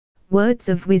Words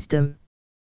of wisdom.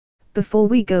 Before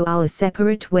we go our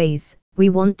separate ways, we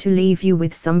want to leave you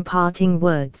with some parting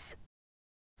words.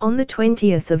 On the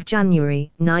 20th of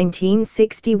January,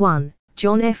 1961,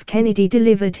 John F. Kennedy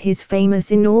delivered his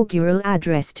famous inaugural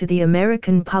address to the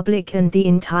American public and the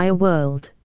entire world.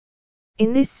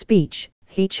 In this speech,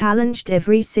 he challenged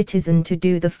every citizen to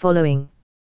do the following.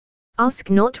 Ask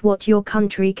not what your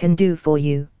country can do for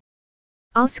you.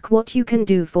 Ask what you can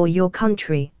do for your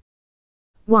country.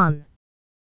 1.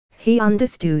 He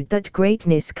understood that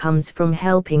greatness comes from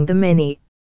helping the many.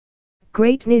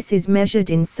 Greatness is measured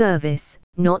in service,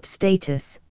 not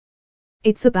status.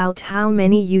 It's about how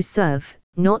many you serve,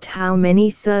 not how many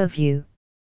serve you.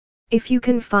 If you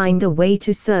can find a way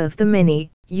to serve the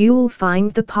many, you'll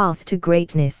find the path to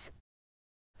greatness.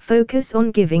 Focus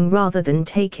on giving rather than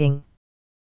taking.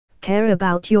 Care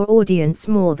about your audience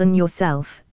more than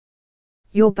yourself.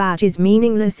 Your badge is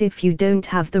meaningless if you don't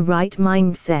have the right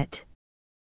mindset.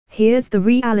 Here's the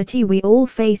reality we all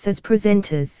face as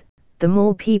presenters: the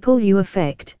more people you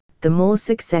affect, the more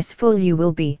successful you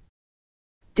will be.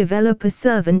 Develop a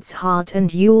servant's heart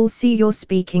and you'll see your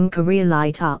speaking career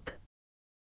light up.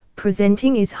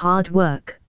 Presenting is hard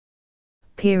work.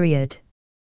 Period.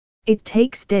 It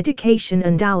takes dedication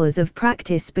and hours of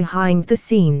practice behind the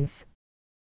scenes.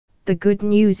 The good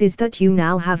news is that you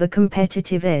now have a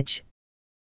competitive edge.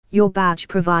 Your badge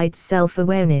provides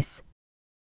self-awareness.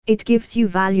 It gives you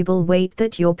valuable weight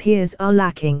that your peers are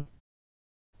lacking.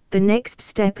 The next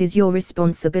step is your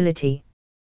responsibility.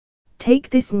 Take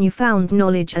this newfound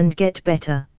knowledge and get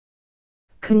better.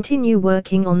 Continue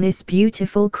working on this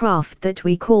beautiful craft that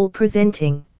we call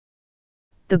presenting.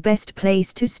 The best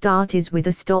place to start is with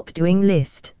a stop doing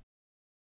list.